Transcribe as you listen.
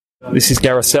This is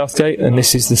Gareth Southgate, and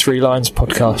this is the Three Lions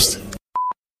podcast.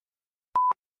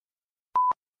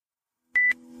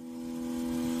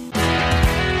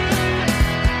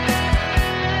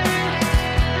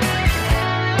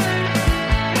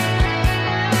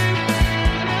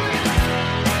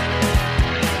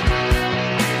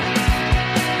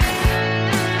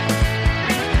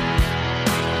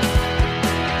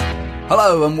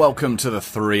 Hello and welcome to the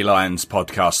Three Lions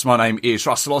podcast. My name is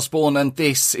Russell Osborne and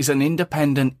this is an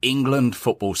independent England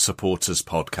football supporters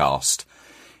podcast.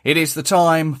 It is the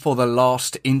time for the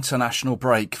last international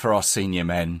break for our senior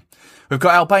men. We've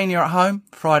got Albania at home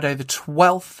Friday the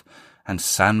 12th and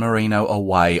San Marino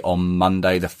away on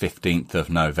Monday the 15th of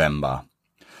November.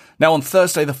 Now on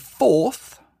Thursday the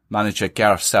 4th, manager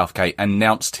Gareth Southgate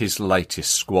announced his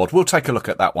latest squad. We'll take a look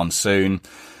at that one soon.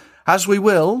 As we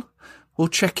will, we'll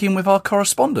check in with our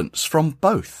correspondents from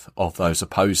both of those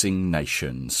opposing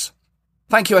nations.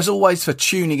 Thank you as always for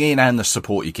tuning in and the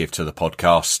support you give to the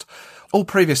podcast. All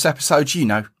previous episodes,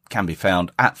 can be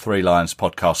found at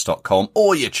threelionspodcast.com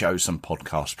or your chosen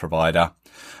podcast provider.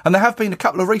 And there have been a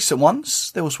couple of recent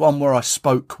ones. There was one where I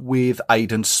spoke with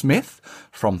Aidan Smith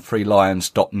from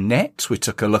threelions.net. We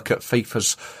took a look at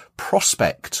FIFA's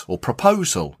prospect or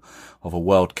proposal of a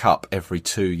World Cup every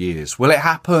 2 years. Will it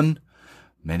happen?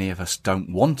 Many of us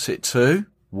don't want it to.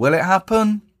 Will it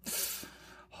happen?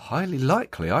 Highly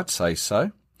likely, I'd say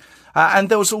so. And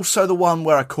there was also the one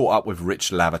where I caught up with Rich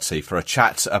Laverty for a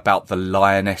chat about the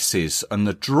Lionesses and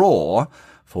the draw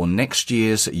for next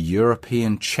year's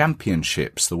European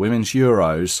Championships. The Women's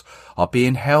Euros are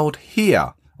being held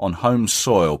here on home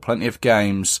soil. Plenty of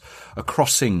games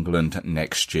across England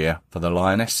next year for the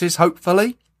Lionesses,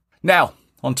 hopefully. Now,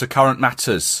 on to current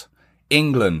matters.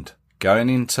 England. Going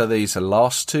into these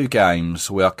last two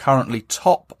games, we are currently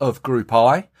top of Group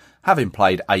I, having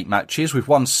played 8 matches. We've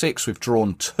won 6, we've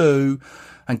drawn 2,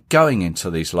 and going into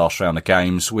these last round of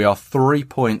games, we are 3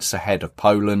 points ahead of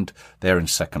Poland. They're in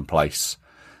second place.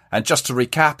 And just to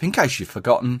recap, in case you've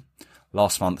forgotten,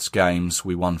 last month's games,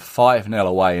 we won 5-0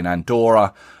 away in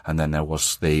Andorra, and then there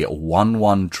was the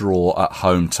 1-1 draw at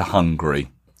home to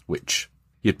Hungary, which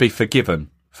you'd be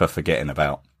forgiven for forgetting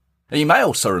about. You may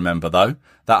also remember, though,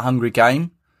 that Hungary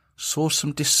game saw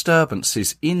some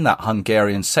disturbances in that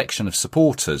Hungarian section of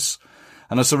supporters.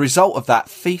 And as a result of that,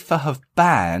 FIFA have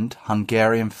banned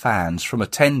Hungarian fans from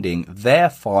attending their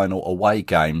final away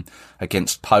game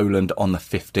against Poland on the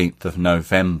 15th of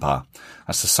November.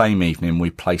 That's the same evening we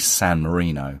play San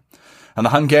Marino. And the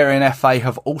Hungarian FA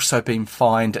have also been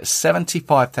fined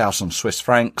 75,000 Swiss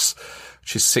francs,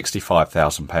 which is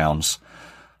 £65,000.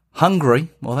 Hungary,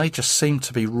 well, they just seem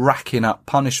to be racking up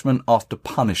punishment after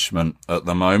punishment at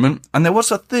the moment. And there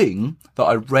was a thing that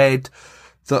I read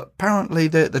that apparently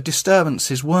the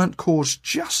disturbances weren't caused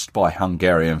just by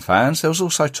Hungarian fans. There was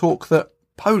also talk that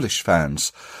Polish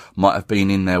fans might have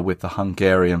been in there with the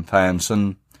Hungarian fans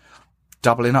and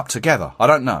doubling up together. I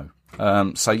don't know.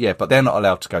 But they're not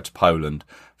allowed to go to Poland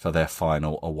for their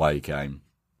final away game.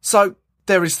 So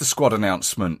there is the squad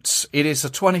announcement. It is a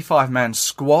 25-man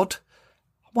squad.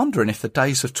 Wondering if the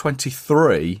days of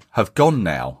 23 have gone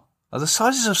now. Are the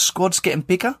sizes of squads getting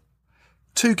bigger?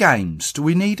 2 games. Do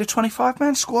we need a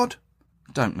 25-man squad?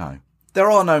 Don't know. There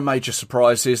are no major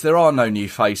surprises. There are no new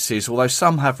faces, although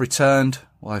some have returned,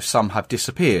 although some have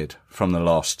disappeared from the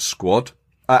last squad.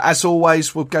 As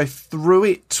always, we'll go through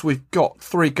it. We've got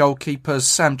 3 goalkeepers,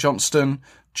 Sam Johnston,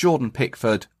 Jordan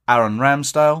Pickford, Aaron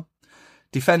Ramsdale.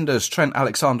 Defenders, Trent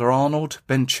Alexander-Arnold,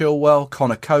 Ben Chilwell,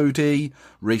 Connor Cody,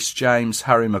 Reece James,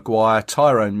 Harry Maguire,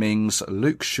 Tyrone Mings,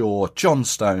 Luke Shaw, John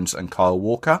Stones and Kyle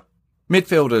Walker.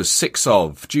 Midfielders, 6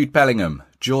 of Jude Bellingham,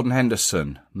 Jordan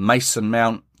Henderson, Mason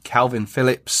Mount, Calvin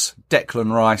Phillips,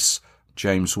 Declan Rice,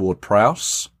 James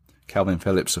Ward-Prowse. Calvin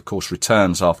Phillips, of course,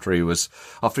 returns after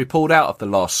he pulled out of the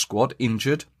last squad,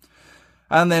 injured.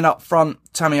 And then up front,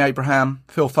 Tammy Abraham,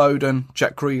 Phil Foden,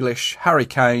 Jack Grealish, Harry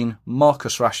Kane,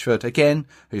 Marcus Rashford, again,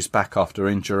 who's back after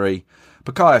injury,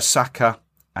 Bukayo Saka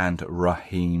and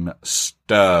Raheem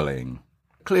Sterling.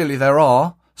 Clearly there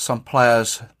are some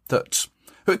players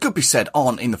who it could be said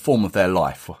aren't in the form of their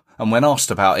life. And when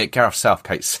asked about it, Gareth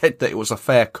Southgate said that it was a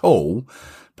fair call,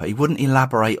 but he wouldn't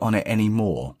elaborate on it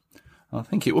anymore. I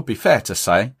think it would be fair to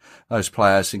say those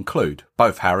players include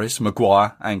both Harrys,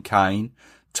 Maguire and Kane,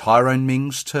 Tyrone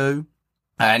Mings too.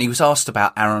 And he was asked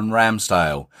about Aaron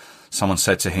Ramsdale. Someone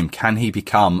said to him, can he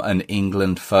become an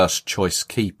England first choice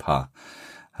keeper?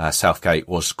 Southgate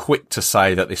was quick to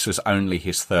say that this was only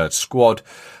his 3rd squad,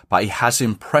 but he has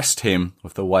impressed him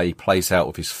with the way he plays out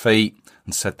with his feet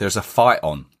and said there's a fight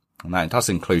on. And that does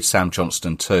include Sam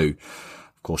Johnston too.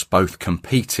 Of course, both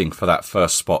competing for that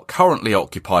first spot, currently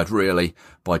occupied really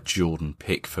by Jordan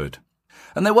Pickford.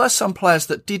 And there were some players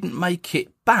that didn't make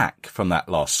it back from that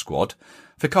last squad.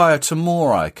 Fikayo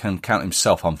Tomori can count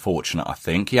himself unfortunate, I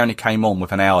think. He only came on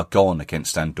with an hour gone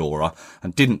against Andorra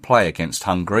and didn't play against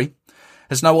Hungary.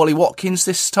 There's no Ollie Watkins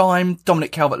this time.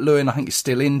 Dominic Calvert-Lewin, I think, is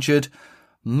still injured.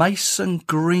 Mason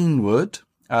Greenwood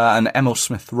and Emil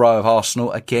Smith-Rowe of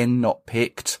Arsenal, again, not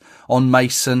picked. On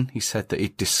Mason, he said that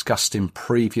he'd discussed him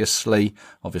previously,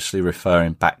 obviously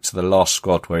referring back to the last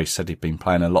squad where he said he'd been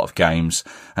playing a lot of games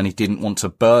and he didn't want to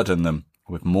burden them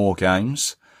with more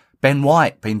games. Ben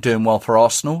White, been doing well for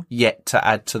Arsenal, yet to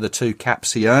add to the 2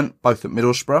 caps he earned, both at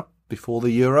Middlesbrough before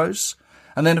the Euros.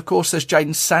 And then, of course, there's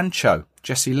Jadon Sancho,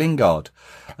 Jesse Lingard.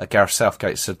 Gareth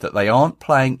Southgate said that they aren't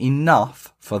playing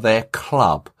enough for their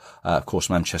club, of course,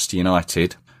 Manchester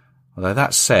United. Although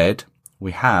that said,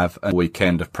 we have a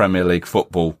weekend of Premier League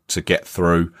football to get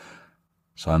through,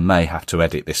 so I may have to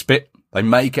edit this bit. They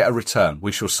may get a return.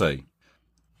 We shall see.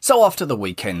 So after the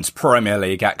weekend's Premier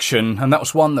League action, and that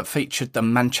was one that featured the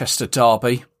Manchester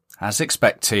derby, as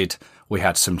expected, we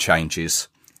had some changes.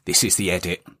 This is the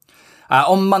edit.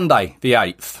 On Monday, the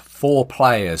 8th, 4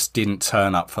 players didn't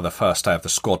turn up for the first day of the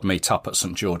squad meet-up at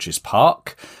St George's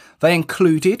Park. They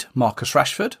included Marcus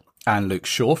Rashford and Luke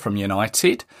Shaw from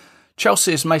United,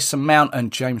 Chelsea's Mason Mount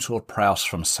and James Ward-Prowse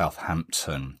from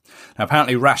Southampton. Now,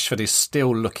 apparently Rashford is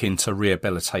still looking to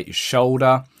rehabilitate his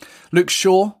shoulder. Luke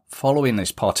Shaw, following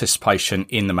his participation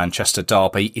in the Manchester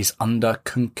derby, is under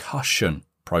concussion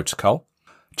protocol.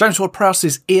 James Ward-Prowse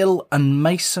is ill and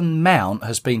Mason Mount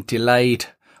has been delayed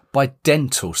by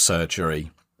dental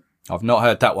surgery. I've not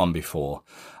heard that one before.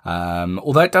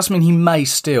 Although it does mean he may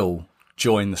still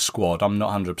join the squad. I'm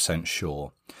not 100%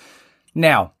 sure.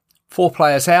 Now, 4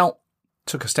 players out.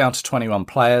 Took us down to 21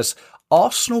 players.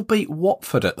 Arsenal beat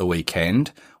Watford at the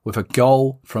weekend with a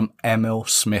goal from Emil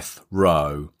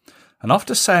Smith-Rowe. And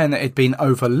after saying that he'd been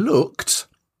overlooked,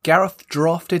 Gareth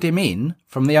drafted him in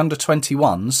from the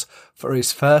under-21s for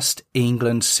his first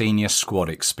England senior squad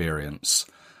experience.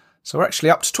 So we're actually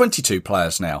up to 22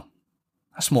 players now.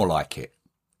 That's more like it.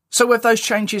 So with those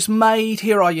changes made,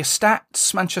 here are your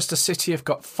stats. Manchester City have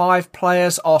got 5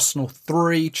 players, Arsenal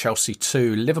 3, Chelsea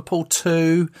 2, Liverpool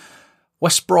 2,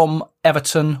 West Brom,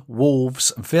 Everton,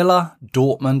 Wolves, Villa,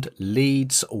 Dortmund,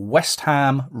 Leeds, West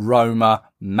Ham, Roma,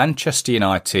 Manchester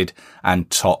United and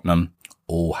Tottenham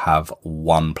all have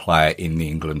 1 player in the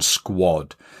England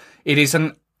squad. It is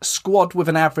a squad with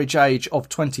an average age of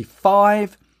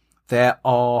 25. There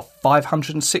are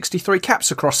 563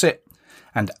 caps across it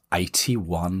and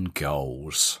 81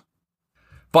 goals.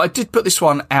 But I did put this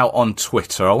one out on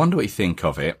Twitter. I wonder what you think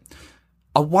of it.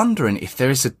 I'm wondering if there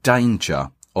is a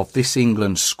danger of this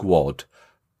England squad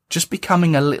just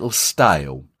becoming a little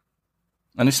stale.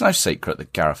 And it's no secret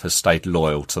that Gareth has stayed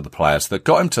loyal to the players that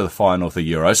got him to the final of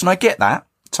the Euros, and I get that,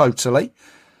 totally.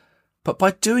 But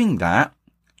by doing that,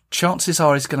 chances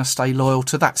are he's going to stay loyal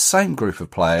to that same group of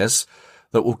players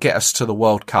that will get us to the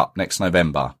World Cup next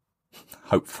November.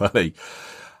 Hopefully.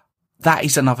 That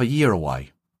is another year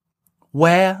away.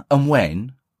 Where and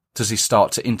when does he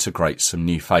start to integrate some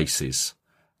new faces?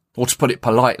 Or to put it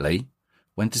politely,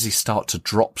 when does he start to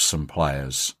drop some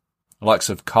players? The likes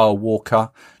of Kyle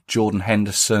Walker, Jordan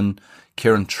Henderson,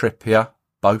 Kieran Trippier,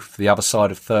 both the other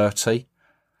side of 30.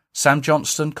 Sam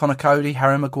Johnston, Connor Cody,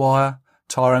 Harry Maguire,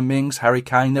 Tyrone Mings, Harry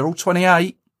Kane, they're all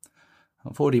 28.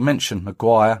 I've already mentioned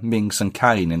Maguire, Mings and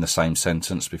Kane in the same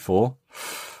sentence before.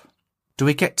 Do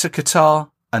we get to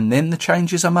Qatar and then the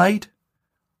changes are made?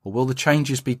 Or will the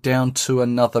changes be down to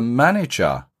another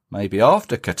manager? Maybe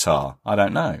after Qatar? I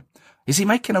don't know. Is he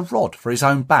making a rod for his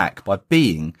own back by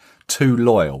being too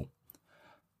loyal?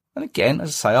 And again, as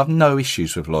I say, I've no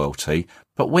issues with loyalty,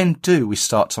 but when do we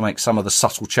start to make some of the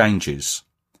subtle changes?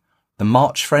 The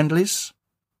March friendlies?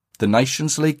 The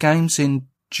Nations League games in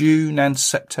June and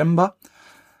September?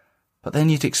 But then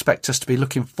you'd expect us to be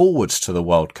looking forwards to the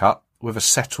World Cup with a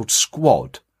settled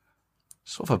squad.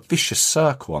 Sort of a vicious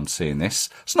circle I'm seeing this.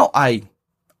 It's not a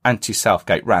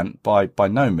anti-Southgate rant by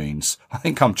no means. I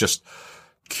think I'm just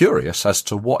curious as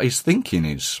to what his thinking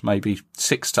is, maybe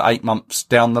 6 to 8 months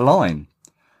down the line.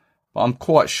 But I'm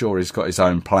quite sure he's got his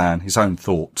own plan, his own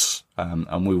thoughts,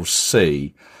 and we will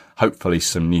see, hopefully,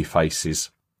 some new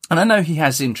faces. And I know he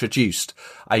has introduced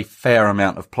a fair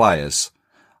amount of players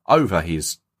over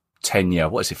his tenure.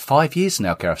 5 years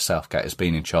now Gareth Southgate has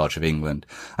been in charge of England,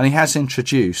 and he has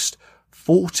introduced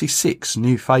 46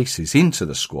 new faces into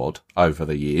the squad over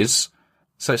the years.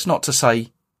 So it's not to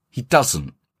say he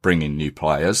doesn't bring in new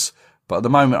players, but at the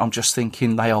moment I'm just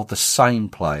thinking they are the same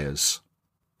players.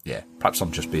 Yeah, perhaps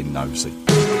I'm just being nosy.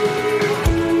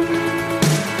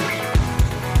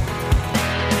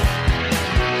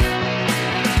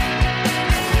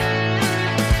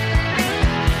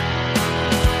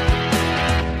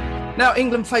 Now,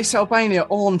 England face Albania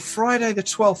on Friday, the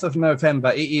 12th of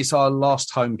November. It is our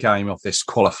last home game of this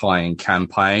qualifying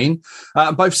campaign.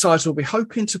 Both sides will be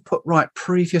hoping to put right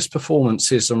previous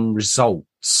performances and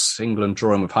results. England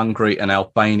drawing with Hungary and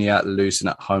Albania losing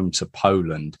at home to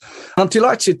Poland. I'm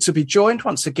delighted to be joined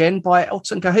once again by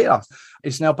Elton Kahir.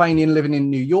 He's an Albanian living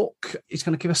in New York. He's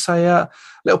going to give us a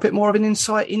little bit more of an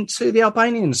insight into the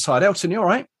Albanian side. Elton, you all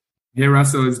right? Hey,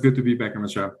 Russell. It's good to be back on the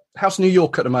show. How's New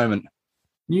York at the moment?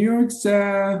 New York's,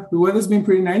 the weather's been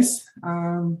pretty nice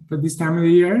for this time of the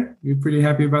year. We're pretty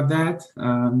happy about that.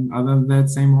 Other than that,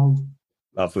 same old.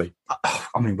 Lovely.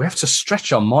 I mean, we have to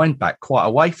stretch our mind back quite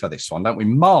a way for this one, don't we?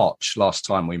 March, last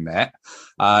time we met.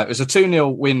 It was a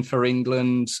 2-0 win for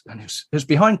England, and it was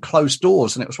behind closed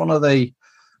doors, and it was one of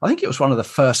the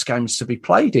first games to be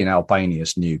played in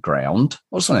Albania's new ground,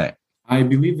 wasn't it? I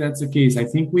believe that's the case. I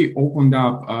think we opened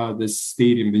up the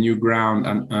stadium, the new ground,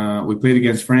 and we played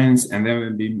against France, and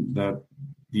then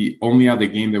the only other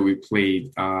game that we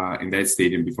played in that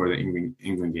stadium before the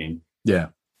England game. Yeah.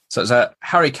 So it's a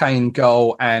Harry Kane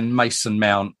goal and Mason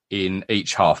Mount in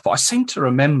each half. But I seem to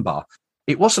remember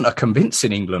it wasn't a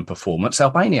convincing England performance.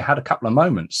 Albania had a couple of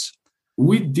moments.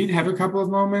 We did have a couple of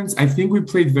moments. I think we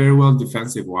played very well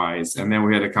defensive-wise, and then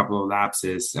we had a couple of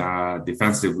lapses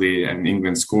defensively, and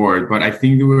England scored. But I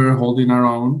think we were holding our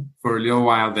own for a little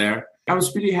while there. I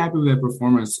was pretty happy with that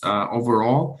performance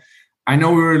overall. I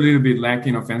know we were a little bit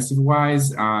lacking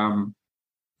offensive-wise.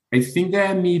 I think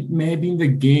that may have been the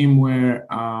game where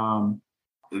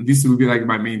this would be like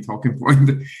my main talking point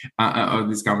of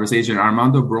this conversation.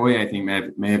 Armando Broja, I think,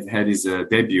 may have had his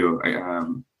debut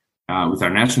with our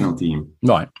national team,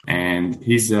 right? And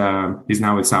he's now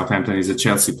with Southampton. He's a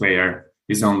Chelsea player.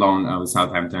 He's on loan with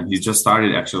Southampton. He's just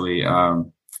started actually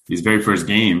his very first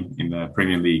game in the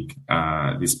Premier League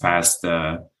this past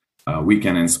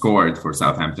weekend and scored for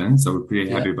Southampton. So we're pretty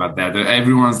happy about that.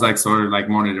 Everyone's like sort of like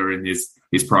monitoring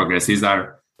his progress. He's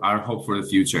our hope for the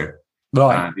future.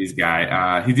 Right. This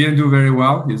guy. He didn't do very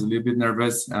well. He was a little bit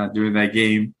nervous during that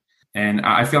game. And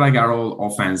I feel like our whole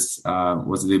offense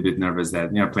was a little bit nervous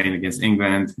that, playing against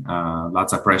England,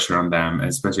 lots of pressure on them,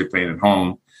 especially playing at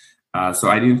home. So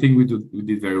I didn't think we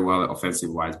did very well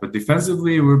offensive-wise. But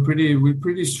defensively, we're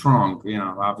pretty strong.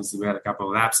 Obviously we had a couple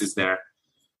of lapses there.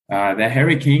 That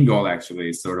Harry Kane goal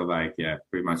actually is sort of like,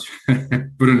 pretty much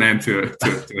put an end to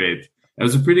it. It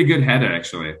was a pretty good header,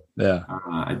 actually. Yeah,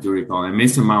 I do recall. And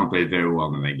Mason Mount played very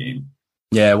well in that game.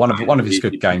 Yeah, one of his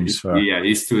good games.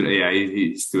 He stood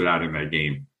out in that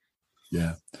game.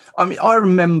 Yeah, I mean, I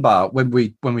remember when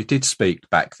we did speak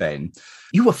back then,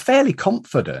 you were fairly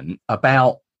confident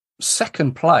about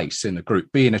second place in the group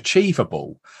being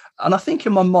achievable, and I think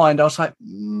in my mind I was like,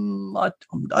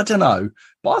 I don't know,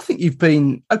 but I think you've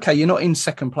been okay. You're not in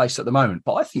second place at the moment,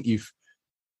 but I think you've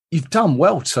done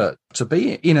well to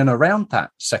be in and around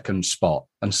that second spot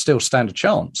and still stand a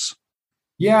chance.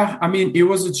 Yeah, I mean, it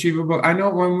was achievable. I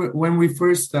know when we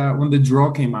first, when the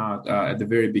draw came out at the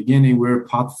very beginning, we were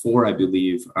pot 4, I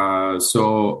believe.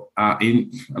 So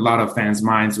in a lot of fans'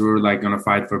 minds, we were like going to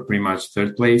fight for pretty much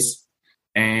third place.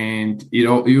 And,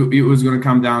 it was going to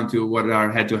come down to what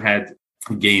our head-to-head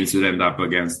games would end up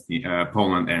against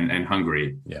Poland and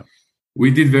Hungary. Yeah. We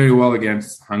did very well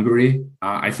against Hungary.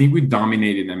 I think we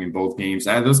dominated them in both games.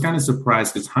 I was kind of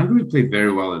surprised because Hungary played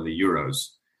very well at the Euros.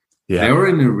 Yeah. They were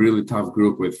in a really tough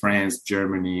group with France,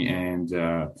 Germany, and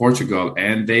Portugal,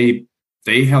 and they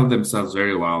held themselves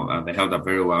very well. They held up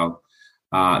very well.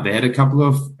 They had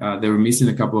they were missing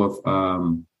a couple of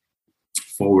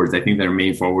forwards. I think their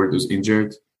main forward was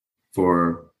injured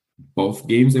for both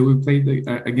games that we played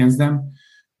against them.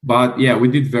 But yeah, we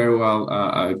did very well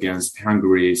against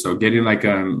Hungary. So getting like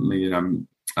a win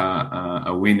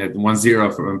at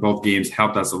 1-0 from both games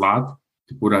helped us a lot.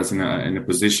 To put us in a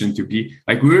position to be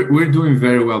like we're doing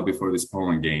very well before this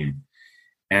Poland game,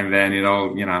 and then it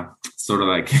all sort of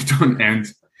like came to an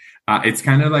end. It's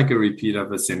kind of like a repeat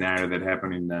of a scenario that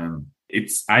happened in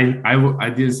I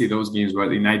didn't see those games,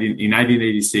 but in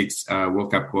 1986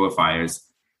 World Cup qualifiers,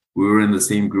 we were in the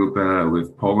same group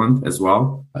with Poland as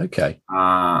well. Okay.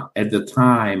 At the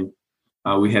time,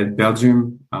 we had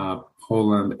Belgium,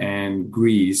 Poland, and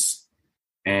Greece.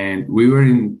 And we were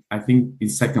in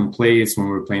second place when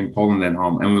we were playing Poland at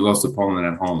home, and we lost to Poland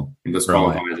at home in those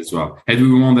qualifiers as well. Had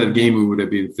we won that game, we would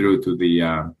have been through to the,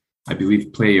 I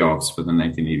believe, playoffs for the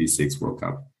 1986 World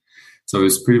Cup. So it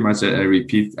was pretty much a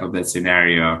repeat of that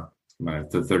scenario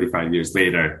 35 years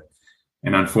later.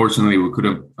 And unfortunately, we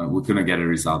couldn't get a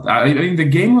result. I mean, the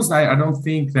game was. I don't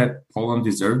think that Poland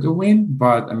deserved to win,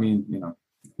 but I mean,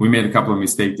 we made a couple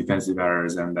of defensive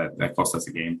errors, and that cost us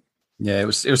a game. Yeah, it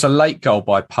was a late goal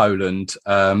by Poland,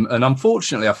 and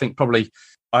unfortunately, I think probably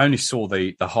I only saw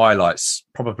the highlights.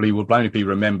 Probably will only be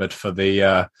remembered for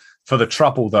the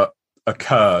trouble that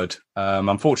occurred.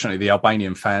 Unfortunately, the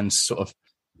Albanian fans sort of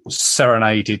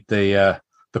serenaded the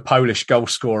Polish goal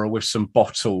scorer with some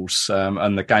bottles,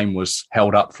 and the game was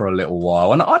held up for a little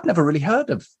while. And I'd never really heard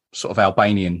of sort of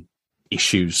Albanian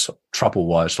issues,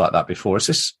 trouble-wise, like that before.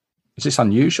 Is this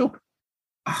unusual?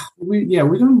 We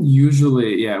don't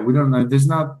usually. Yeah, we don't know.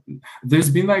 There's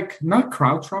been like not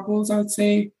crowd troubles, I'd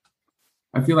say.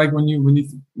 I feel like when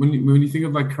you think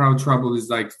of like crowd trouble, is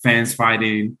like fans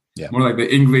fighting. Yeah. More like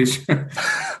the English,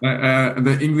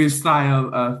 the English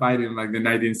style fighting, like the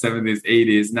 1970s,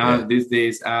 80s. Now these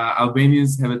days,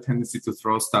 Albanians have a tendency to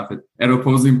throw stuff at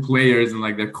opposing players and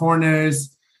like the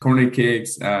corners, corner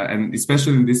kicks, and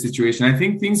especially in this situation, I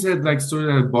think things had like sort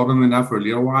of bottomed out for a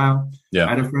little while. Yeah. I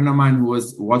had a friend of mine who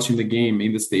was watching the game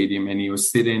in the stadium, and he was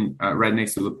sitting right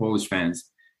next to the Polish fans.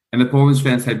 And the Polish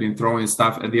fans had been throwing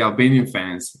stuff at the Albanian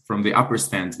fans from the upper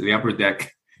stand, the upper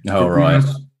deck. Oh, right.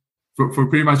 For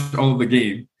pretty much all of the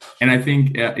game. And I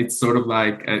think it's sort of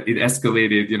like it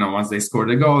escalated, once they scored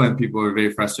a goal and people were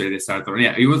very frustrated. They started throwing.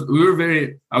 Yeah,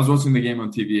 I was watching the game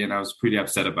on TV and I was pretty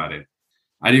upset about it.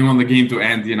 I didn't want the game to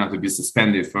end, to be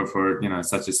suspended for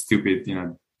such a stupid,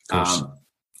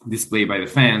 display by the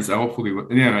fans. Hopefully,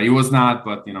 it was not,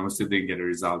 but, we still didn't get a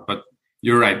result. But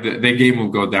you're right. The game will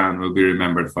go down, will be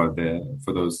remembered for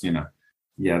those,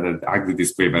 the ugly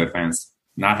display by the fans.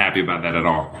 Not happy about that at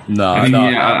all. No,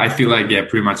 I feel like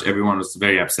pretty much everyone was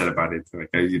very upset about it. Like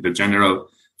the general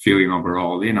feeling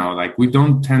overall, like we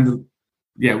don't tend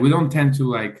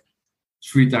to like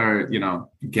treat our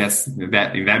guests in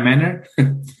that manner.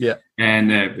 Yeah,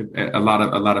 and a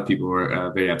lot of people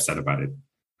were very upset about it.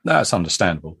 That's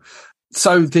understandable.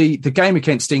 So the game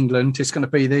against England is going to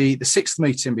be the sixth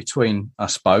meeting between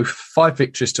us both. 5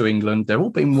 victories to England. They've all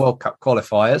been World Cup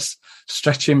qualifiers,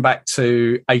 stretching back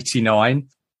to 89.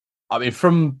 I mean,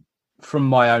 from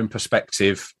my own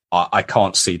perspective, I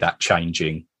can't see that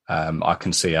changing. I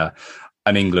can see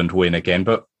an England win again.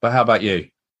 But how about you?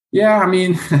 Yeah, I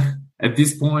mean, at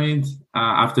this point,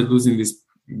 after losing this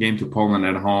game to Poland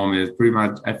at home, is pretty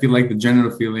much. I feel like the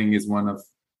general feeling is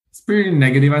it's pretty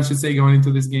negative, I should say, going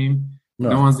into this game.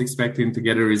 No one's expecting to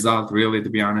get a result, really, to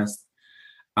be honest.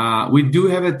 We do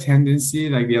have a tendency,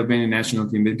 like the Albanian national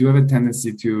team, they do have a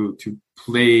tendency to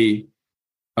play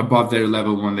above their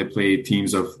level when they play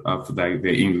teams of like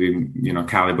the England,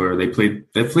 caliber. They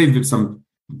played some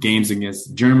games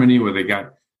against Germany where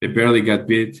they barely got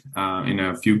beat in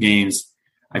a few games.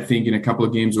 I think in a couple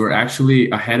of games we're actually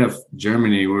ahead of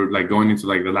Germany. We're like going into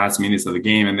like the last minutes of the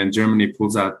game, and then Germany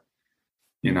pulls out,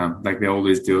 like they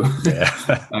always do,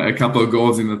 a couple of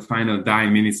goals in the final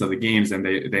dying minutes of the games, and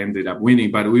they ended up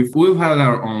winning. But we've had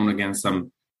our own against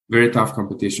some very tough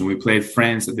competition. We played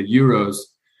France at the Euros,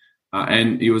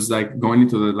 and it was like going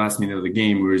into the last minute of the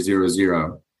game, we were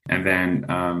 0-0. And then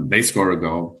they scored a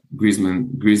goal.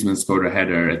 Griezmann scored a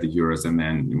header at the Euros, and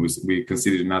then we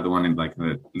conceded another one in like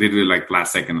literally like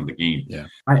last second of the game. Yeah,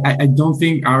 I don't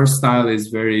think our style is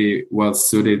very well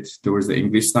suited towards the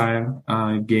English style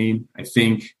game. I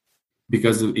think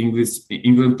because of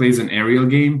England plays an aerial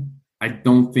game. I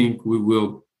don't think we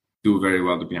will do very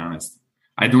well, to be honest.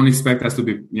 I don't expect us to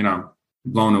be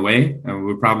blown away, and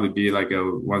we'll probably be like a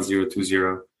 1-0,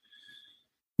 2-0.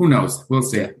 Who knows? We'll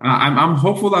see. Yeah. I'm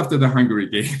hopeful after the Hungary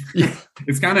game. Yeah.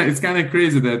 It's kind of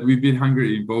crazy that we beat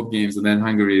Hungary in both games, and then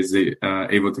Hungary is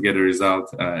able to get a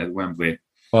result at Wembley.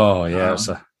 Oh yeah, it's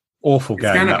an awful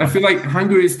game. I feel like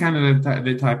Hungary is kind of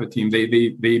the type of team.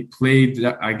 They played,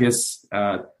 I guess,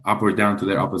 up or down to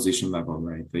their opposition level,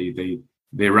 right?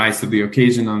 They rise to the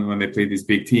occasion when they play these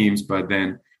big teams, but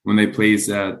then when they play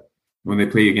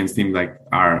against teams like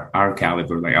our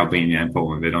caliber, like Albania and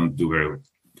Poland, they don't do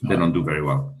very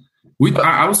well.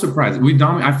 I was surprised.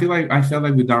 I felt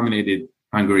like we dominated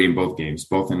Hungary in both games,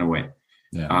 both in away,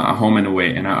 home and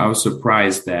away. And I was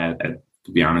surprised that,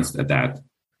 to be honest, at that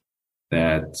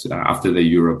after the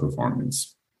Euro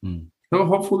performance. So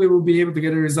hopefully we'll be able to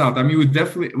get a result. I mean, we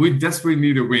desperately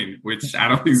need a win, which I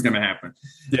don't think is going to happen.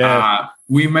 Yeah,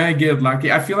 we might get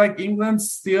lucky. I feel like England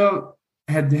still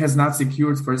has not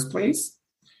secured first place,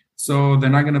 so they're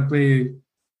not going to play.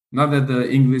 Not that the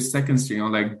English second string or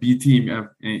like B team,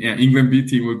 England B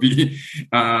team would be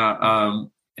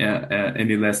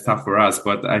any less tough for us.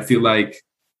 But I feel like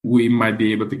we might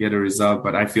be able to get a result.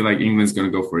 But I feel like England's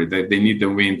going to go for it. They need the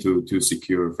win to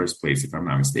secure first place, if I'm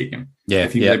not mistaken. Yeah, I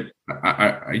think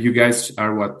you guys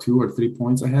are what, 2 or 3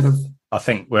 points ahead of? I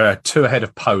think we're 2 ahead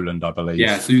of Poland, I believe.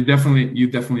 Yeah, so you definitely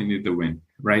need the win,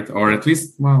 right? Or at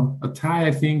least, a tie.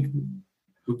 I think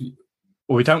would be.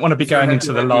 Well, we don't want to be going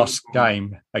into the last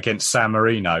game against San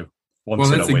Marino. Well,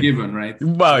 that's a given, right?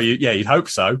 Well, you'd hope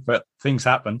so, but things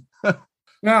happen.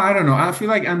 No, I don't know. I feel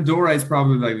like Andorra is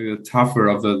probably like the tougher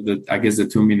of the I guess the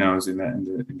two minnows in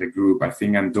the group. I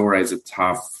think Andorra is a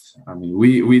tough. I mean,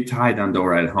 we tied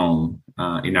Andorra at home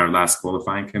in our last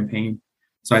qualifying campaign,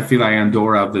 so I feel like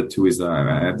Andorra of the two is.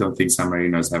 I don't think San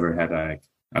Marino's ever had I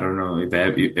don't know if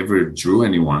they ever drew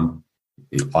anyone.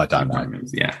 I don't know.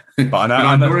 Yeah, but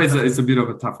I know Andorra is a bit of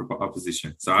a tougher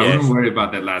opposition, so I wouldn't worry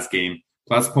about that last game.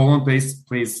 Plus, Poland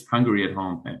plays Hungary at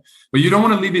home, but you don't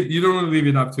want to leave it. You don't want to leave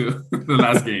it up to the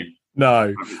last game.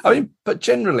 No, I mean, but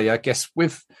generally, I guess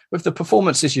with the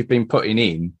performances you've been putting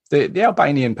in, the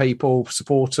Albanian people,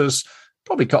 supporters,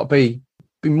 probably got to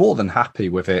be more than happy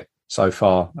with it so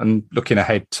far, and looking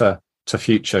ahead to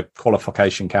future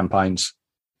qualification campaigns.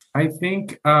 I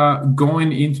think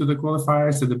going into the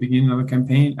qualifiers at the beginning of the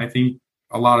campaign, I think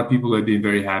a lot of people have been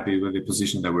very happy with the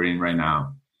position that we're in right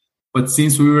now. But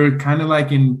since we were kind of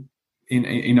like in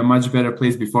a much better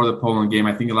place before the Poland game,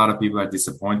 I think a lot of people are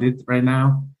disappointed right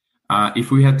now.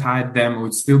 If we had tied them, we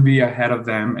would still be ahead of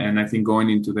them. And I think going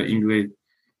into the England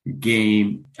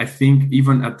game, I think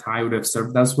even a tie would have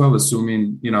served us well,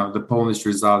 assuming, the Polish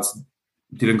results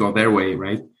didn't go their way,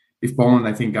 right? If Poland,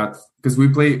 I think because we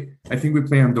play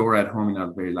Andorra at home in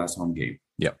our very last home game.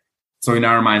 Yeah. So in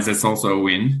our minds, that's also a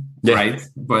win, right?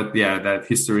 But that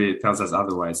history tells us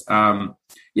otherwise.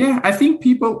 I think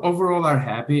people overall are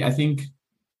happy. I think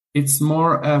it's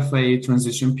more of a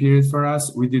transition period for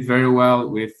us. We did very well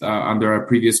with under our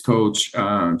previous coach,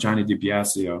 Gianni Di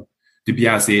Biase,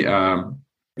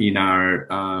 in our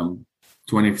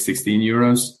 2016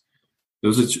 Euros.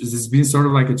 There's been sort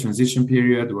of like a transition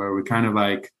period where we're kind of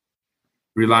like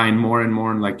relying more and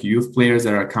more on like youth players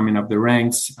that are coming up the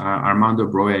ranks. Armando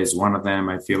Broja is one of them.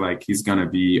 I feel like he's going to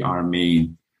be our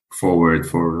main forward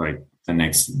for like the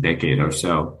next decade or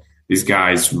so. This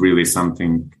guy is really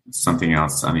something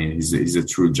else. I mean, he's a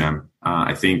true gem.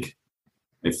 I think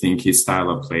his style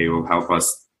of play will help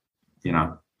us,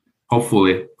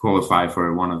 hopefully qualify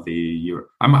for one of the Euro.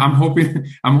 I'm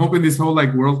hoping this whole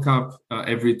like World Cup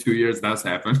every 2 years does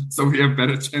happen, so we have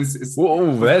better chances of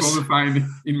qualifying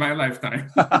in my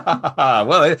lifetime.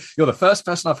 Well, you're the first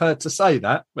person I've heard to say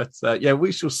that, but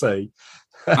we shall see.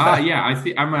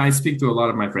 I speak to a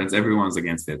lot of my friends. Everyone's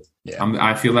against it. Yeah.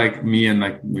 I feel like me and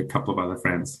like a couple of other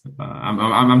friends.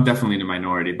 I'm definitely in the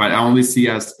minority, but I only see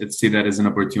that as an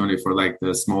opportunity for like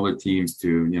the smaller teams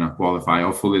to qualify.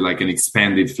 Hopefully, like an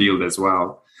expanded field as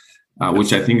well,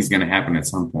 which I think is going to happen at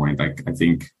some point. Like I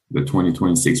think the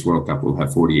 2026 World Cup will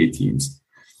have 48 teams.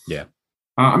 Yeah.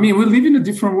 I mean, we live in a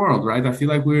different world, right? I feel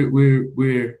like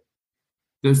we're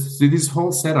this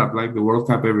whole setup, like the World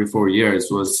Cup every 4 years,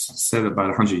 was set about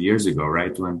 100 years ago,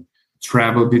 right? When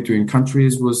travel between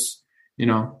countries was,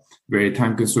 very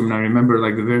time consuming. I remember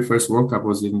like the very first World Cup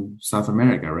was in South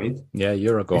America, right? Yeah,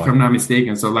 Uruguay. If I'm not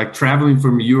mistaken. So like traveling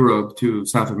from Europe to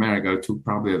South America took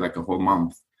probably like a whole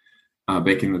month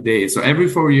back in the day. So every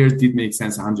 4 years did make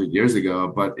sense 100 years ago.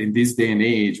 But in this day and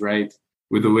age, right,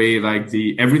 with the way like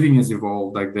everything has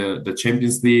evolved, like the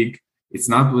Champions League, it's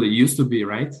not what it used to be,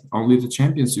 right? Only the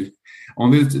champions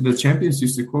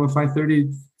used to qualify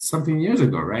 30 something years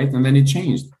ago, right? And then it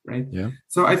changed, right? Yeah.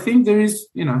 So I think there is,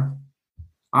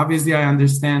 obviously I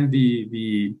understand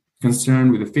the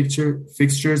concern with the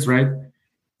fixtures, right?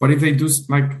 But if they do,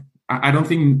 like, I don't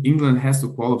think England has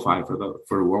to qualify for the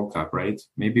World Cup, right?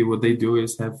 Maybe what they do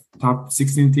is have top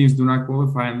 16 teams do not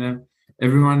qualify, and then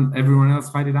everyone else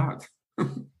fight it out.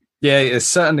 Yeah, there's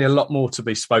certainly a lot more to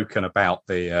be spoken about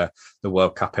the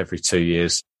World Cup every 2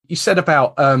 years. You said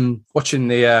about watching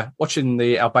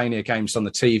the Albania games on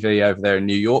the TV over there in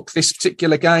New York. This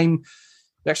particular game,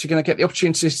 you're actually going to get the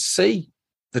opportunity to see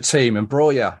the team and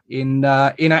Broja in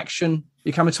action.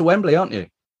 You're coming to Wembley, aren't you?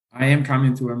 I am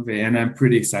coming to Wembley, and I'm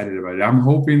pretty excited about it. I'm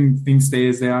hoping things stay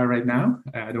as they are right now.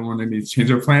 I don't want any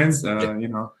change of plans.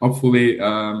 Hopefully.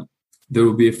 There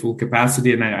will be a full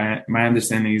capacity, and my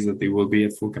understanding is that they will be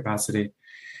at full capacity.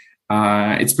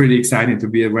 It's pretty exciting to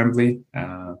be at Wembley.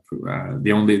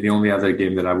 The only other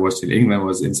game that I watched in England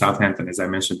was in Southampton, as I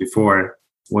mentioned before,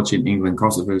 watching England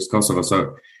versus Kosovo.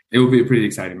 So it will be a pretty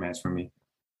exciting match for me.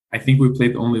 I think we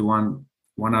played only one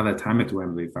other time at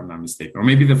Wembley, if I'm not mistaken, or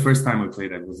maybe the first time we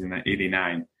played it was in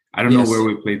 '89. I don't know where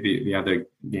we played the other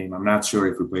game. I'm not sure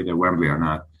if we played at Wembley or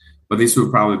not, but this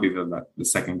will probably be the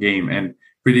second game. And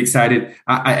pretty excited.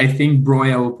 I think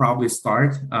Broja will probably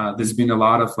start. There's been a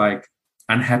lot of like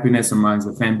unhappiness amongst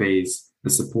the fan base, the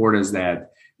supporters,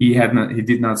 that he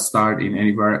did not start in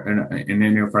any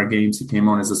of our games. He came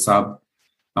on as a sub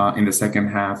in the second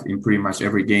half in pretty much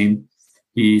every game.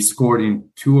 He scored in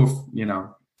two of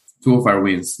our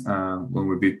wins when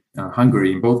we beat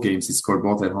Hungary in both games. He scored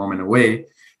both at home and away.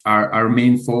 Our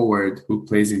main forward, who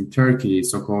plays in Turkey,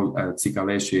 so-called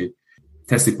Tsikaleshi,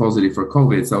 tested positive for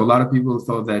COVID. So a lot of people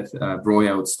thought that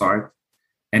Broja would start,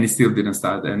 and he still didn't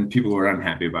start, and people were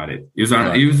unhappy about it.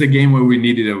 It was a game where we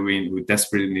needed a win. We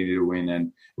desperately needed a win,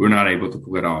 and we're not able to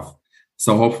pull it off.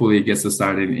 So hopefully he gets to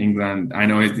start in England. I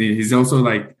know he's also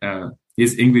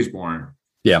he's English born.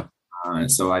 Yeah.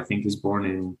 So I think he's born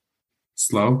in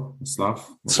Slough.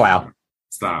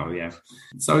 Yeah.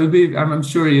 So I'm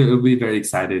sure he'll be very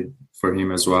excited for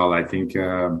him as well. I think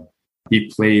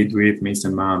he played with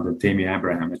Mason Mount and Tammy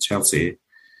Abraham at Chelsea.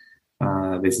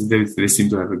 They seem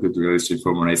to have a good relationship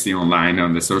from what I see online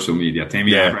on the social media.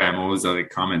 Tammy Abraham always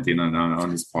commenting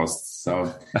on his posts.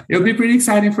 So it'll be pretty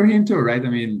exciting for him too, right? I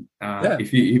mean,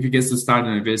 if he gets to start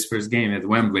in his first game at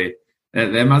Wembley,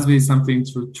 that must be something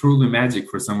truly magic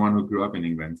for someone who grew up in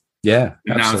England. Yeah,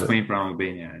 and now he's playing for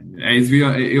Albania.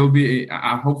 It'll be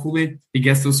hopefully he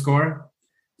gets to score,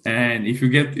 and if we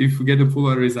get to pull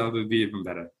out a result, it'll be even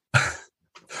better.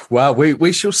 Well,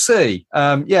 we shall see.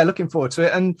 Looking forward to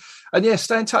it, and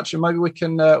stay in touch, and maybe we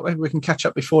can catch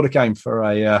up before the game for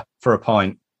a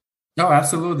pint. No,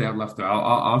 absolutely, I'd love to.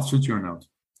 I'll shoot you a note.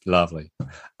 Lovely,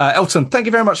 Elton. Thank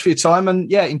you very much for your time,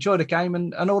 and enjoy the game,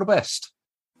 and all the best.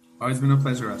 Oh, it's been a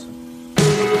pleasure, Russell.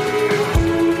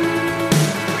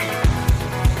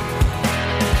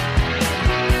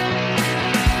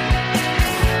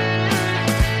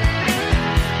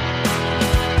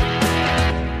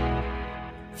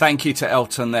 Thank you to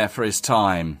Elton there for his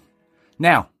time.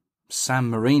 Now,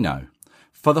 San Marino.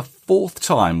 For the fourth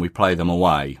time we play them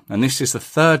away, and this is the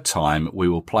third time we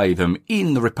will play them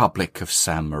in the Republic of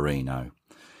San Marino.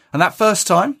 And that first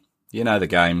time, you know the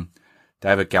game,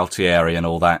 David Galtieri and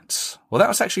all that. Well, that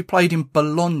was actually played in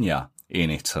Bologna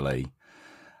in Italy.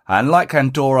 And like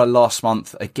Andorra last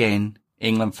month, again,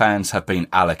 England fans have been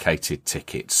allocated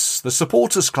tickets. The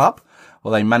supporters club,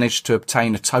 well, they managed to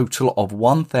obtain a total of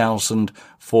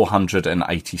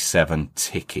 1,487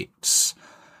 tickets.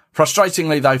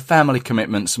 Frustratingly, though, family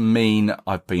commitments mean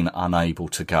I've been unable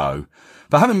to go.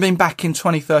 But having been back in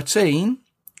 2013,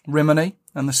 Rimini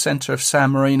and the centre of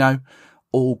San Marino,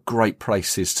 all great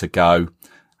places to go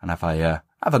and have a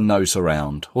nose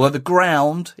around. Although the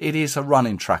ground, it is a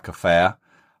running track affair.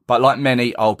 But like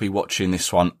many, I'll be watching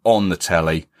this one on the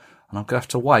telly, and I'm going to have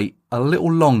to wait a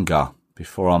little longer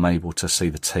before I'm able to see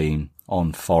the team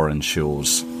on foreign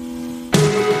shores.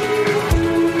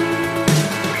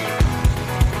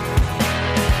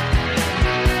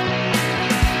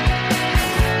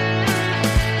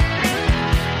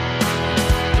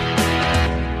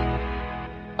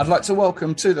 I'd like to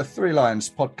welcome to the Three Lions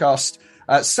podcast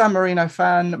San Marino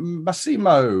fan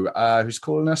Massimo, who's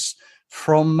calling us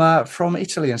from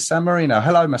Italy and San Marino.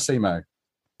 Hello, Massimo.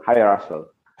 Hi, Russell.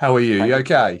 How are you? You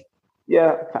okay?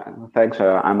 Yeah, thanks.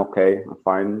 I'm okay. I'm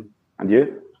fine. And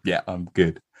you? Yeah, I'm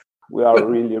good. We are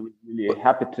really, really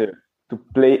happy to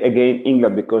play again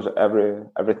England, because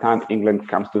every time England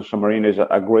comes to San Marino is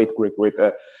a great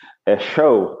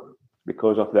show,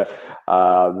 because of the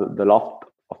love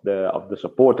of the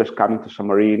supporters coming to San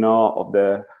Marino, of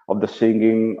the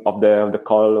singing, of the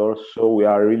colours. So we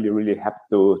are really, really happy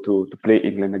to play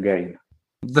England again.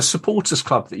 The supporters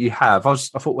club that you have, I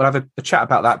thought we'll have a chat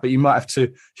about that, but you might have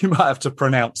to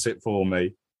pronounce it for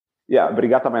me. Yeah,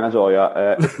 Brigata Mai Una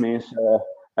Gioia. It means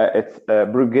it's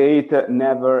Brigade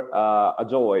Never a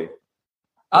Joy.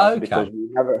 Okay. Because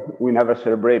we never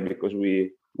celebrate, because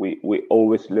we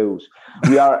always lose.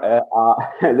 We are a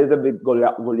little bit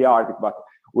Goliardic, but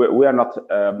we are not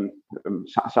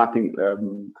something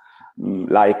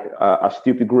like a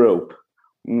stupid group.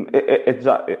 It's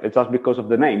just because of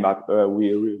the name, but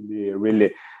we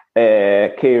really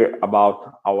care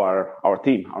about our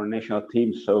team, our national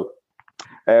team. So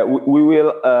we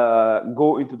will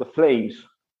go into the flames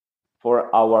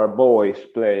for our boys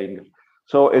playing.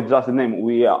 So it's just the name.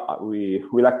 We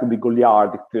like to be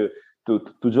Goliardic, to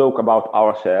joke about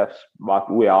ourselves,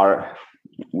 but we are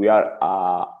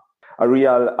a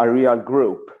real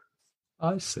group.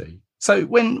 I see. So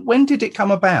when did it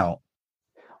come about?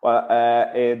 Well,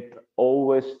 it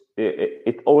all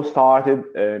started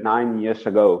 9 years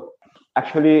ago.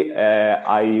 Actually,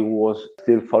 I was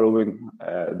still following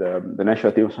the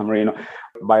national team of San Marino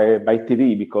by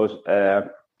TV, because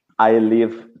I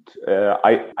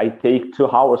take 2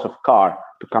 hours of car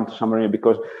to come to San Marino,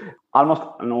 because almost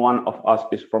no one of us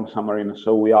is from San Marino,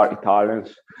 so we are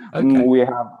Italians. Okay.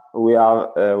 We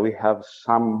have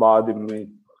somebody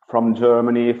from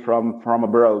Germany, from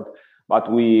abroad,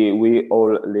 but we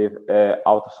all live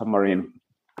out of San Marino.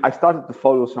 I started to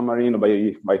follow San Marino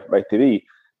by TV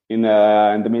in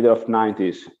the middle of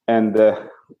 90s, and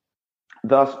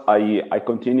thus I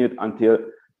continued until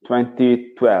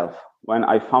 2012 when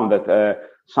I found that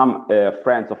some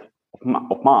friends of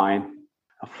mine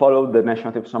followed the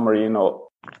national team of San Marino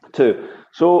too.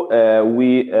 So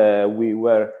we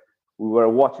were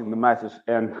watching the matches,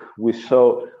 and we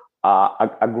saw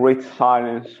a great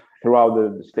silence throughout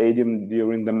the stadium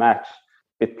during the match.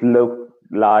 It looked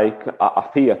like a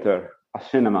theater, a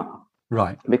cinema.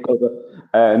 Right. Because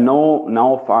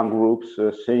no fan groups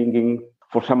singing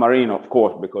for San Marino, of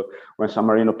course, because when San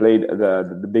Marino played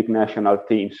the big national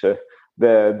teams,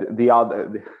 the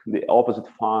opposite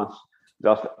fans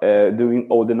just doing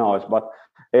all the noise, but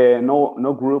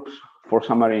no groups for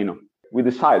San Marino. We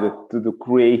decided to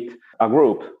create a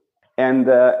group, and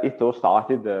it all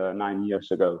started 9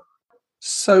 years ago.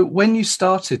 So when you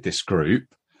started this group,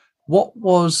 what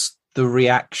was the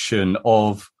reaction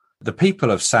of the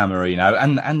people of San Marino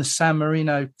and the San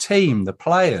Marino team, the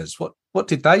players? What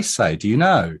did they say? Do you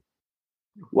know?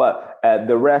 Well,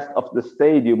 the rest of the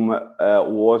stadium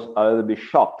was a little bit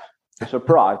shocked,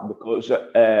 surprised, because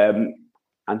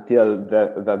until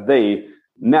that day,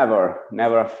 never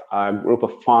a group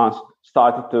of fans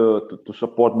started to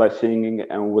support by singing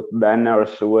and with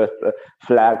banners, with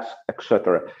flags,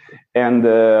 etc. And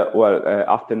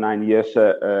after 9 years,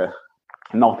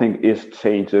 nothing is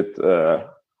changed a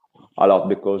lot,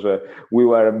 because we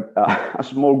were a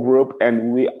small group,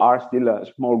 and we are still a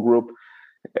small group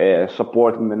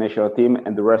supporting the national team,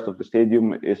 and the rest of the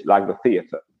stadium is like the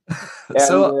theater.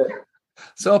 So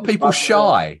are people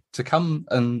shy to come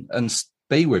and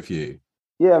be with you?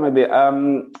 Yeah, maybe.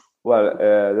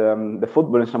 The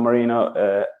football in San Marino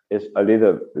is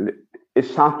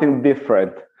something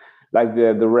different, like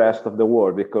the rest of the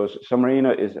world, because San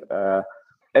Marino is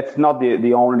it's not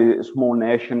the only small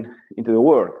nation into the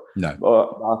world. No,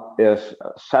 but is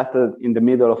settled in the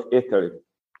middle of Italy.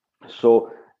 So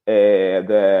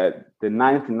the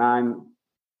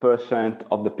 99%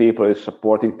 of the people is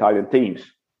supporting Italian teams.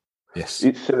 Yes,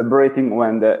 it's celebrating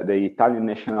when the Italian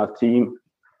national team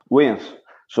wins.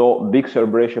 So big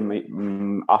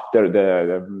celebration after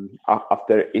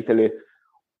Italy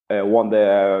won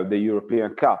the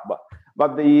European Cup.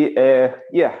 But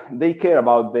they care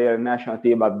about their national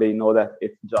team, but they know that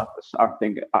it's just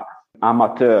something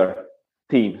amateur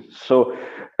team. So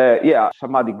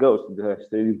somebody goes to the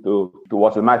stadium to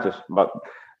watch the matches, but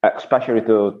especially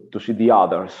to see the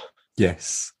others.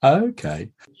 Yes. Okay.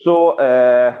 So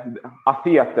a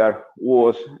theater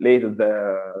was later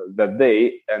that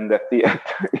day, and the theater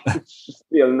is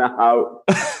still now.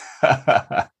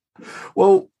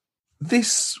 Well,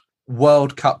 this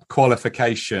World Cup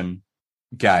qualification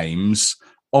games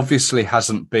obviously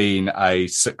hasn't been a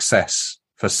success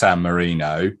for San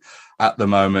Marino. At the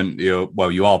moment,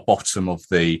 you are bottom of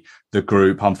the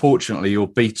group. Unfortunately, you're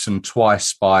beaten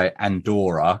twice by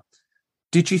Andorra.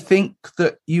 Did you think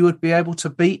that you would be able to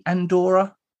beat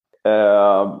Andorra?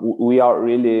 We are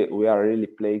really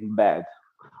playing bad.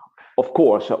 Of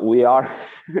course, we are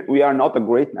not a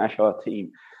great national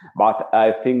team, but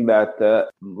I think that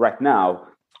right now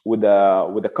with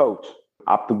the coach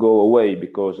have to go away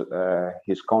because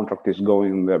his contract is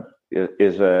going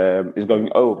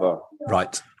over.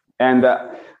 Right. And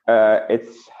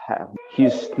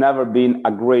he's never been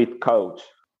a great coach.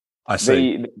 I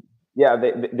see.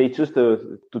 They choose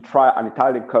to try an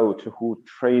Italian coach who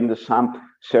trained some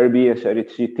Serie B and Serie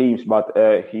C teams, but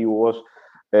he was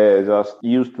just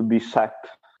used to be sacked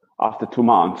after 2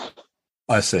 months.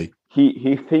 I see.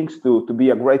 He thinks to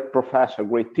be a great professor,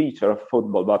 great teacher of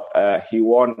football, but he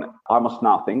won almost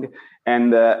nothing,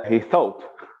 and he thought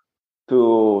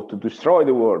to destroy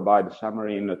the world by the San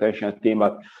Marino national team,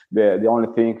 but the only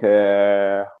thing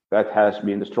that has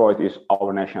been destroyed is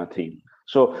our national team.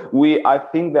 So I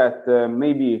think that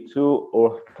maybe 2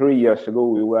 or 3 years ago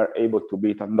we were able to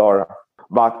beat Andorra,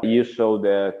 but you saw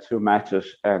the 2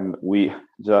 matches and we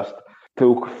just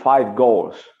took 5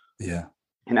 goals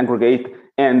in aggregate,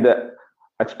 and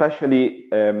especially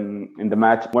in the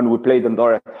match when we played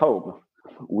Andorra at home,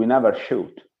 we never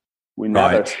shoot. We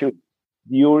never shoot.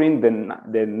 During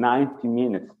the 90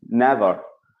 minutes, never.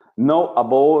 No a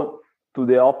ball to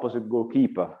the opposite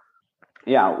goalkeeper.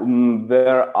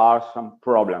 There are some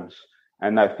problems.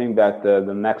 And I think that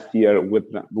the next year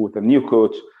with a new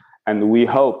coach, and we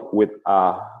hope with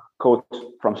a coach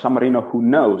from San Marino who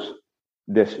knows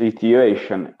the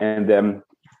situation and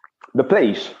the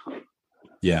place.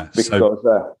 Yeah. Because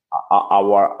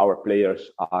our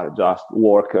players are just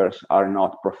workers, are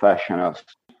not professionals.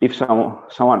 If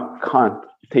someone can't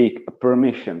take a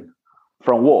permission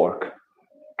from work,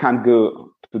 can't go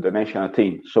to the national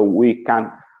team. So we can't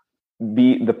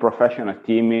be the professional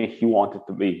team he wanted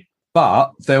to be.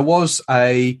 But there was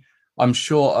I'm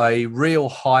sure, a real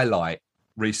highlight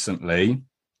recently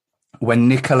when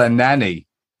Nicola Nani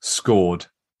scored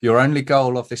your only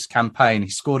goal of this campaign. He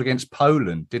scored against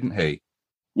Poland, didn't he?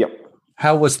 Yep.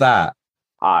 How was that?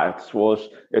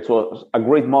 It was a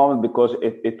great moment because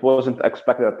it wasn't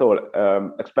expected at all.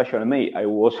 Especially me, I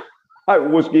was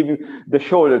giving the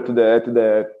shoulder to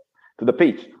the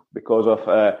pitch because of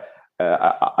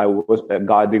I was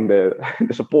guiding the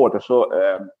supporter. So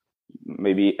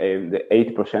maybe the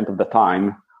 80% of the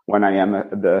time when I am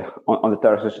on the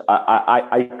terraces,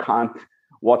 I can't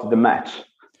watch the match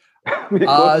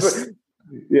because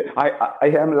I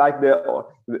am like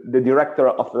the director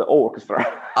of the orchestra.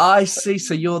 I see.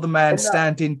 So you're the man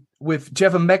standing with. Do you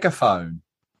have a megaphone?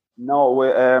 No,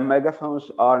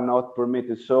 megaphones are not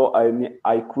permitted. So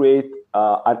I create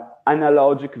an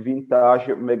analogic vintage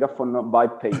megaphone by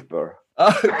paper.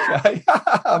 Okay,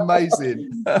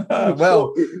 amazing.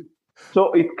 Well,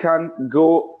 so it can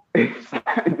go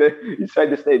inside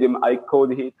the stadium. I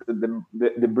called it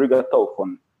the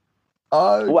brigatophone.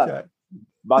 Okay. Well,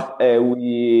 but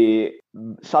we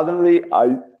suddenly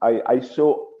I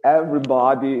saw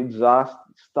everybody just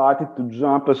started to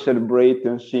jump and celebrate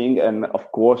and sing, and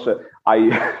of course I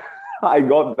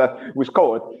got that we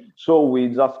scored. So we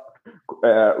just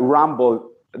rumbled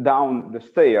down the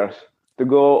stairs to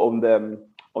go on the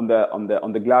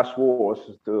glass walls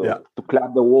to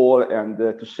clap the wall and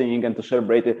to sing and to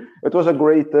celebrate it. It was a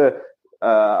great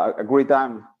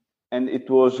time, and it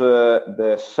was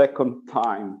the second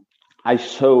time I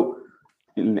saw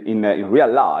in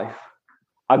real life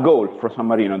a goal for San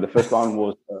Marino. The first one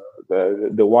was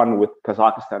the one with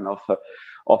Kazakhstan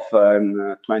of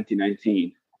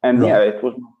 2019, and it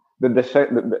was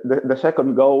the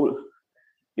second goal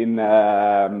in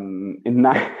 9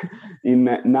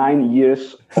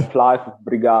 years of life of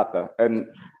Brigata, and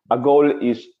a goal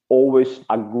is always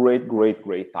a great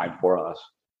time for us.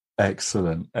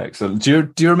 Excellent.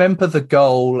 Do you remember the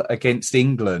goal against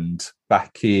England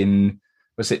back in,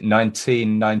 was it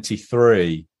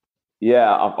 1993?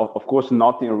 Yeah, of course,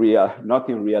 not in real life,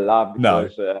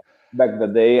 because back the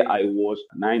day I was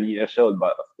 9 years old.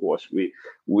 But of course,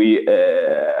 we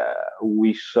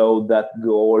saw that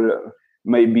goal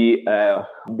maybe a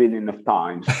billion of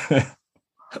times.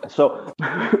 So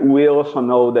we also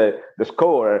know the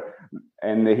scorer,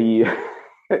 and he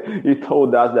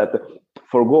told us that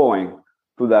for going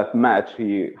to that match,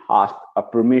 he asked a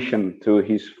permission to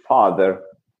his father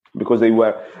because they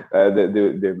were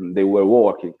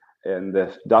working, and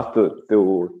just to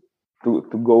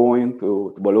go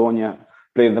into Bologna,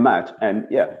 play the match. And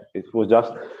it was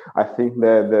just, I think,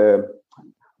 the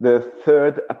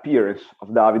third appearance of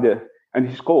Davide, and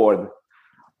he scored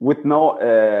with no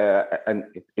and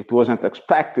it wasn't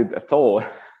expected at all.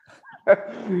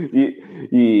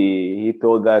 he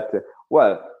told that,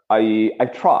 well, I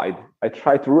tried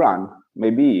to run.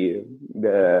 Maybe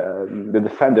the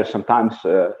defender sometimes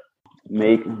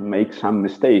make some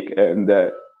mistake, and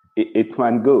it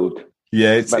went good.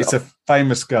 Yeah, it's a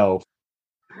famous goal.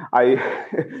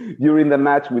 During the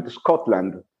match with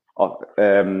Scotland,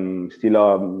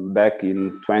 still back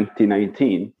in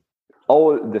 2019,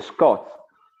 all the Scots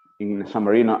in San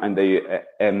Marino, and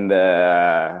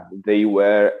they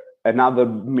were another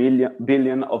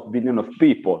billion of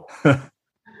people.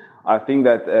 I think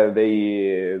that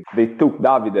they took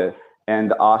Davide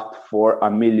and asked for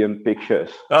 1 million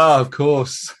pictures. Oh, of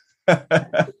course.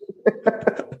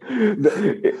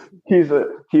 He's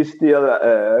still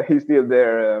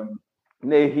their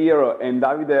hero, and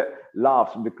Davide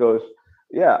laughs because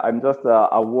I'm just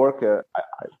a worker.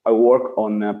 I work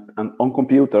on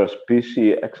computers,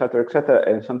 PC, etc.,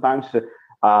 and sometimes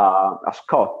a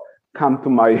Scot come to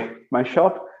my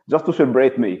shop just to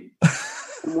celebrate me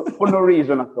for no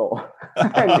reason at all.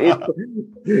 And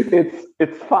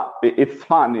it's fun. It's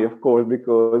funny, of course,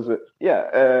 because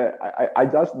I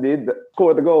just did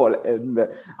score the goal, and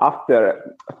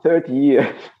after 30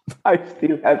 years, I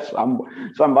still have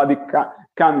somebody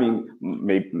coming.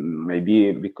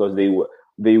 Maybe because they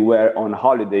were on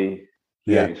holiday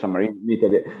here in San Marino,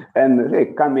 Italy, and they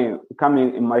coming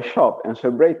in my shop and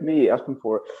celebrate me, asking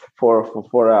for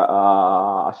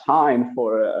a sign,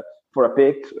 for a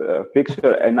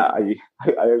picture, and I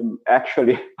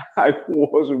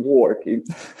was working.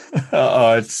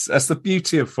 That's the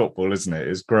beauty of football, isn't it?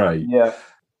 It's great. Yeah.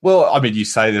 Well, I mean, you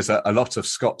say there's a lot of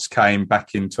Scots came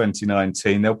back in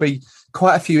 2019. There'll be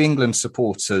quite a few England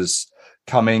supporters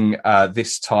coming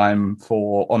this time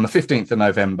on the 15th of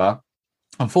November.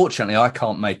 Unfortunately, I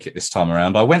can't make it this time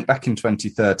around. I went back in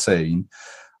 2013.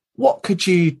 what could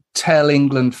you tell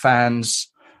England fans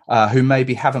who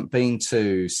maybe haven't been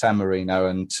to San Marino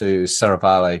and to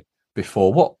Serravalle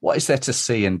before? What is there to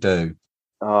see and do?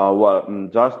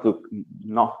 Just to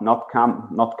not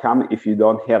come if you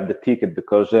don't have the ticket,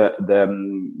 because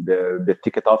the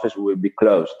ticket office will be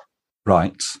closed.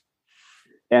 Right.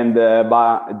 And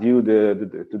but due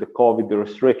to the COVID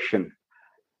restriction,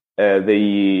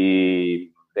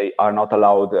 they are not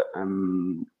allowed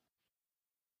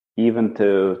even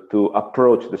to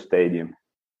approach the stadium.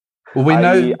 Well,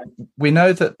 we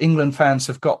know that England fans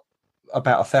have got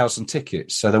about 1,000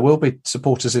 tickets, so there will be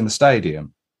supporters in the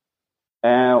stadium.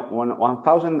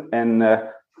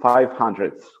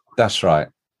 1,500. That's right,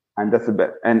 and that's a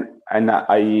bit, and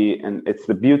it's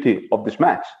the beauty of this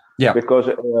match. Yeah, because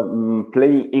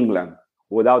playing England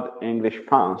without English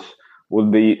fans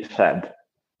would be sad.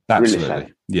 Absolutely, really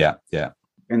sad. Yeah,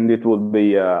 and it would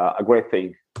be a great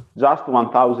thing. Just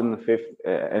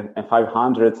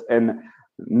 1,500 and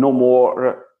no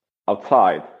more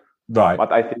outside. Right,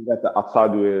 but I think that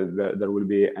outside there will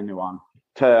be anyone.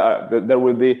 There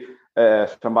will be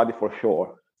somebody for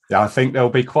sure. Yeah, I think there'll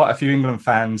be quite a few England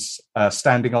fans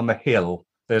standing on the hill.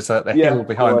 There's the hill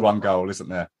behind one goal, isn't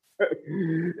there?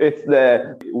 It's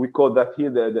we call that here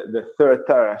the third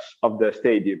terrace of the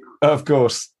stadium. Of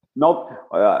course. Not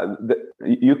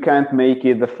you can't make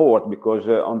it the fourth, because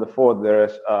on the fourth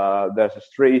there's a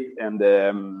street and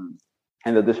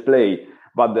a display,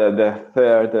 but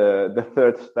the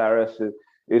third terrace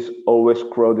is always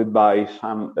crowded by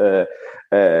some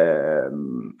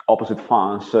opposite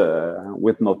fans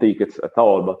with no tickets at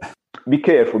all. But be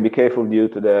careful due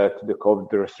to the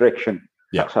COVID restriction,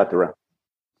 etc.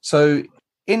 So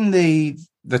in the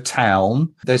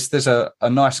town, there's a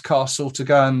nice castle to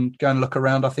go and look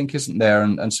around, I think, isn't there,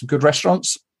 and some good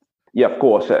restaurants. Yeah, of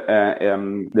course.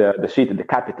 The city, the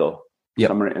capital,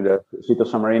 the city of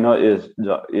San Marino is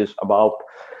about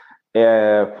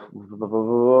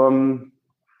 10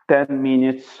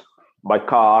 minutes by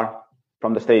car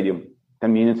from the stadium.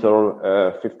 10 minutes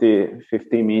or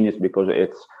 15 minutes, because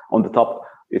it's on the top.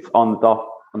 It's on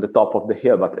the top of the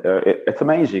hill, but it's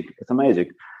amazing. It's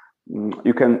amazing.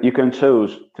 You can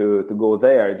choose to go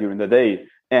there during the day,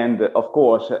 and of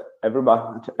course, every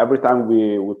time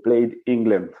we played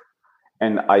England,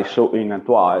 and I saw England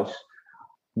twice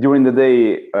during the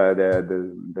day.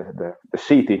 The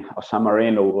city of San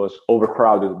Marino was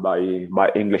overcrowded by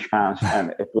English fans,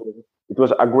 and it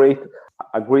was a great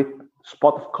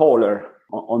spot of color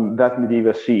on that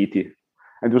medieval city.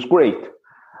 It was great,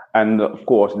 and of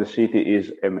course, the city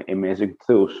is amazing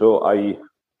too. So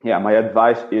my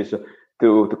advice is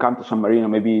to come to San Marino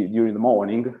maybe during the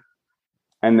morning,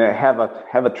 and have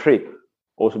a trip.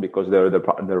 Also, because the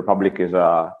Republic is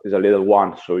a little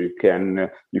one, so you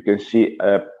can see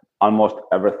almost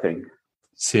everything.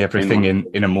 See everything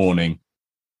in a morning.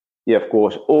 Yeah, of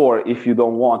course. Or if you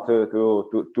don't want to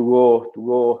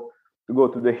go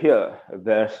to the hill,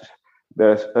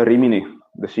 there's Rimini,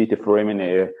 the city of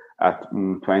Rimini, at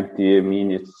 20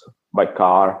 minutes by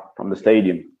car from the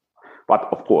stadium. But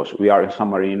of course, we are in San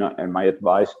Marino, and my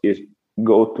advice is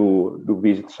go to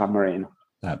visit San Marino.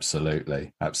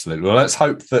 Absolutely. Well, let's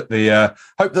hope that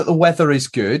the weather is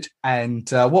good. And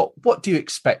what do you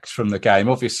expect from the game?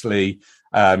 Obviously,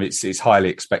 it's highly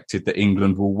expected that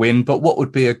England will win. But what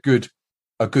would be a good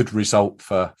result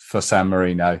for San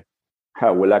Marino?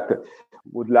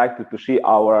 Would like to see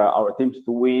our teams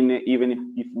to win,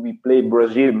 even if we play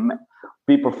Brazil,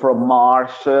 people from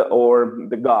Mars or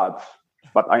the gods.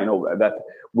 But I know that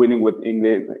winning with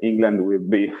England will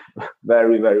be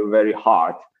very, very, very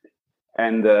hard.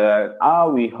 And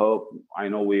we hope, I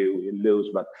know we lose,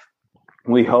 but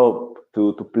we hope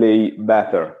to play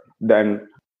better than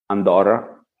Andorra,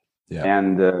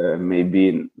 and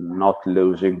maybe not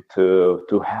losing to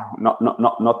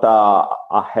not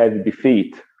a heavy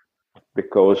defeat,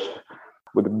 because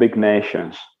with the big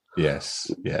nations,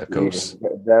 of course,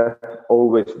 there's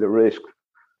always the risk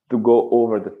to go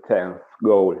over the 10th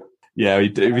goal. Yeah,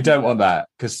 we don't want that,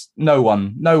 because no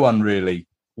one really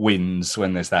wins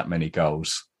when there's that many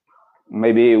goals.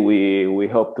 Maybe we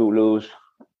hope to lose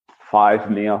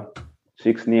 5-0,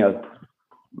 6-0.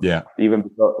 Yeah.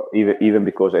 Even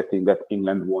because I think that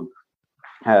England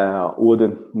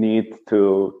wouldn't need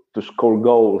to score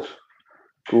goals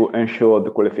to ensure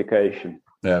the qualification.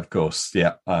 Yeah, of course.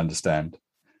 Yeah, I understand.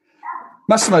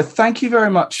 Massimo, thank you very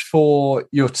much for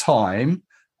your time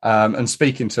and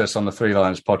speaking to us on the Three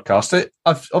Lions podcast.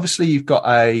 Obviously, you've got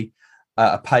a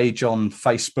page on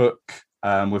Facebook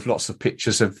with lots of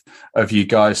pictures of you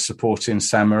guys supporting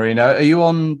San Marino. Are you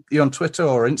on Twitter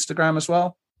or Instagram as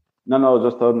well? No,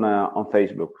 just on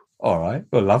Facebook. All right.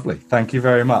 Well, lovely. Thank you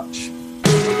very much.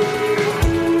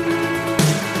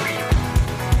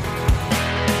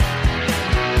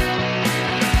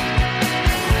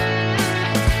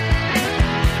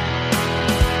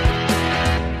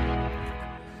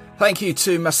 Thank you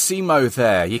to Massimo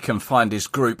there. You can find his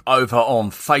group over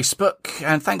on Facebook.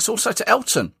 And thanks also to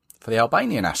Elton for the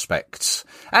Albanian aspects.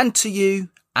 And to you,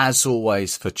 as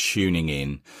always, for tuning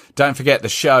in. Don't forget the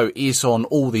show is on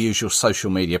all the usual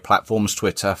social media platforms,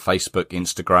 Twitter, Facebook,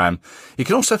 Instagram. You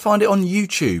can also find it on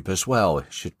YouTube as well,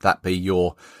 should that be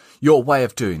your way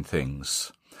of doing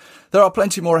things. There are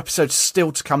plenty more episodes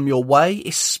still to come your way,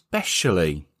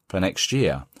 especially for next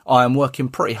year. I am working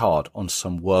pretty hard on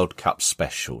some World Cup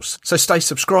specials. So stay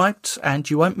subscribed and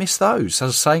you won't miss those.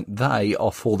 As I say, they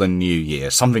are for the new year.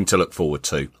 Something to look forward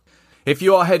to. If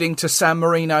you are heading to San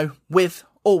Marino with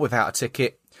or without a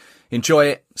ticket, enjoy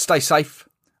it, stay safe,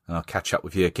 and I'll catch up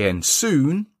with you again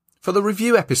soon for the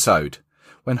review episode,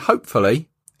 when hopefully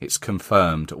it's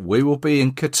confirmed we will be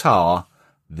in Qatar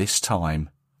this time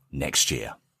next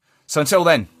year. So until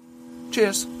then,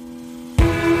 cheers.